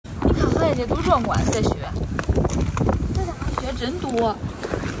看见多壮观，这雪，这家伙雪真多。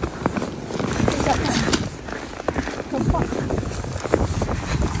再看看，多晃。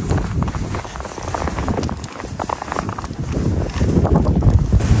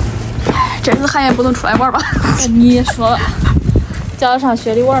这次寒夜不能出来玩吧？你说，叫他上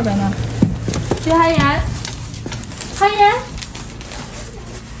雪里玩呗呢？徐海燕，海燕，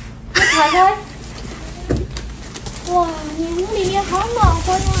你看看，哇，你屋里面好暖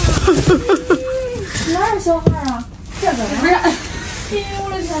和呀！哪儿小孩啊？这个不是。哎呦我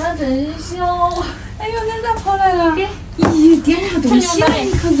的天，那真小！哎呦，人咋跑来了？给，咦，点啥东西？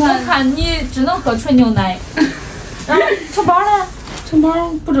你看看，我看你只能喝纯牛奶。然后城堡呢？城堡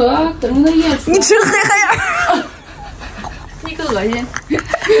不知道各种的野fru你吃黑海燕。你个恶心！你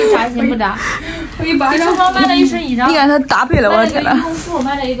扎心不扎？我一巴掌。城堡买了一身衣裳。你看他搭配了，我的天呐！买了个羽绒服，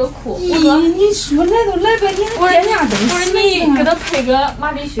买了一个裤。咦，你说来都来半天，点啥东西？不是你给他配个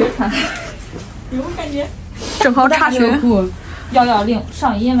麻痹靴穿，有感觉。正好插靴。 110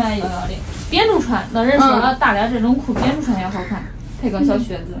上衣买110，编住穿。那人说大点这种裤编住穿也好看，配个小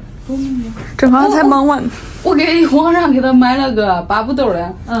靴子。正好才忙完。我给网上给他买了个巴布兜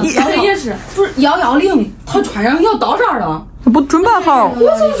的，这个也是，不是110，他穿上要到这儿了。不准8号。我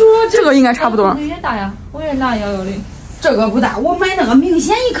就说这个应该差不多。有点大呀，我也拿110。这个不大，我买那个明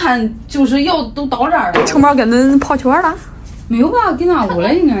显一看就是要都到这儿了。城堡跟恁跑圈了？没有吧？给拿屋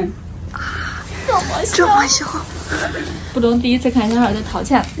了应该。这么小。 不中，第一次看小孩在掏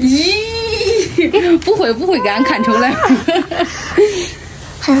钱。咦，不会干，看出来。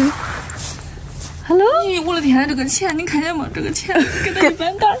Hello， 咦，我的天，这个钱你看见吗？这个钱跟他一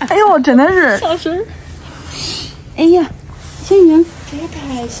般大。哎呦，真的是。小声。哎呀，行行，这也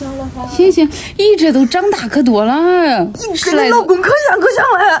太小了吧。行行，咦，这都长大可多了。跟你老公可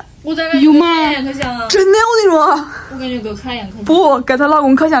像了。我在感觉跟海燕可像啊。真的，我跟你说。我感觉跟海燕可像。不，跟她老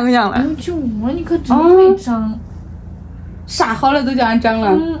公可像了。哎呦，你可真会长。 啥好了都叫俺长了，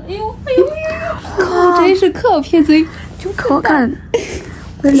哎呦，真是可撇嘴，就可好看。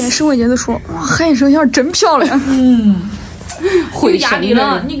我连沈伟姐都说，哇，海燕生小真漂亮。会压力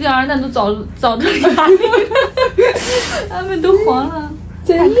了，你跟二蛋都遭这压力，俺们都慌了。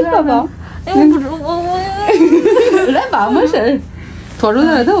这一个吧，哎，我不知我来吧，没事儿，拖住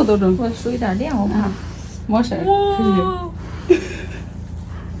他的头都中。我手有点凉，我怕。没事儿。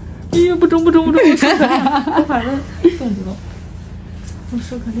咦，不中，我手可凉，我反正动不动，我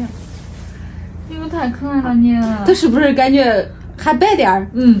手可凉。哎呦，太可爱了你！他是不是感觉还白点儿？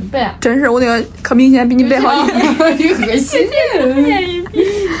白。真是，我那个可明显比你白好一点。你恶心的。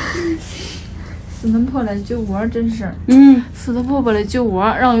撕恁婆的酒窝真是，撕她婆婆的酒窝，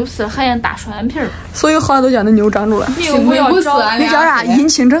然后又撕了海燕大双眼皮儿。所以好多叫那妞长住了。你我要找你叫啥？殷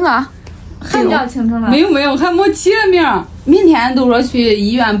倾城啊？还叫倾城了？没有，还没起了名。明天都说去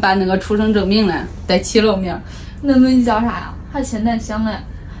医院办那个出生证明了，得起了名。那你叫啥呀？还现在想嘞，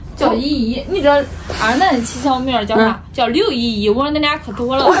叫依依。你这二男起小名叫啥？叫刘依依。我说恁俩可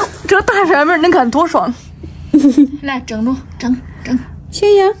多了。这大双眼皮，你看多爽！来整着，整。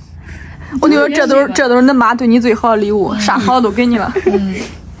行呀。我跟你说，这都是恁妈对你最好的礼物，啥好都给你了。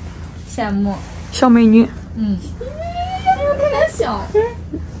羡慕。小美女。可笑。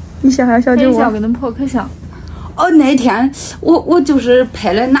你笑还笑就我。跟恁婆可像。哦，那天我就是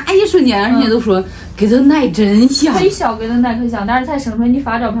拍了那一瞬间，人家都说跟他奶真像。他一笑跟他奶可像，但是才生出来你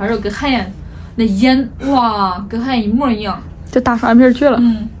发照片的时候跟海燕那眼哇，跟海燕一模一样。这大双眼皮绝了。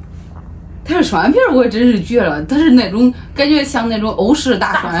他这双眼皮我真是绝了，他是那种感觉像那种欧式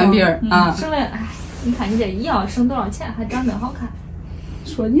大双眼皮啊。省了，哎，你看你这一样省多少钱，还长得好看。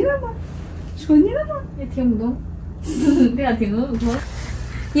说你了吗？也听不懂，这样听懂不懂。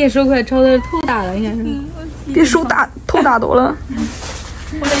你手快朝他头大了，你看是。比手大头大多了。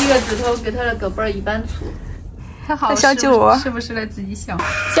我的一个指头跟他的胳膊一般粗。还好，小酒窝是不是来自己笑？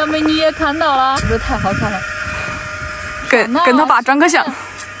小美女也看到了，是不是太好看了？跟他爸长可像。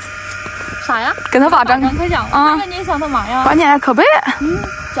啥呀？跟他爸长可像啊！那你像他妈呀？爸你还可白。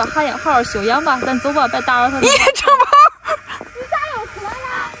叫海燕好好休养吧，咱走吧，别打扰他。你城堡。你咋又出来了？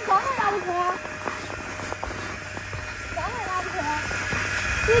你刚才哪里去？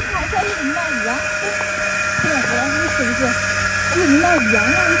你看小姨你那一样，你是不是？你那一样啊？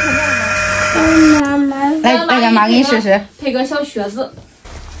你看到了吗？来干嘛？给你试试。配个小靴子，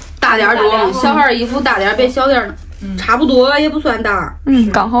大点中，小孩衣服大点，别小点。差不多也不算大。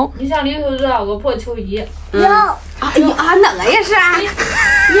刚好。你像里头绕个破秋衣。有。啊，那个也是啊。你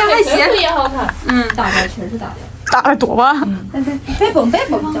还行。也好看。大点确实大点。大点多吧？别蹦，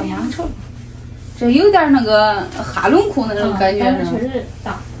叫娘丑。这有点那个哈伦裤那种感觉。但是确实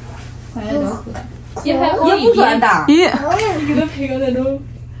大，好像有点合。也不算大。咦。我也是给他配个那种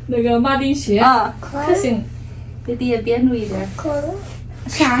那个马丁靴啊，可行。给爹编住一点。可乐。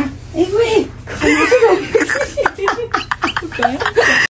啥？哎喂，可能这个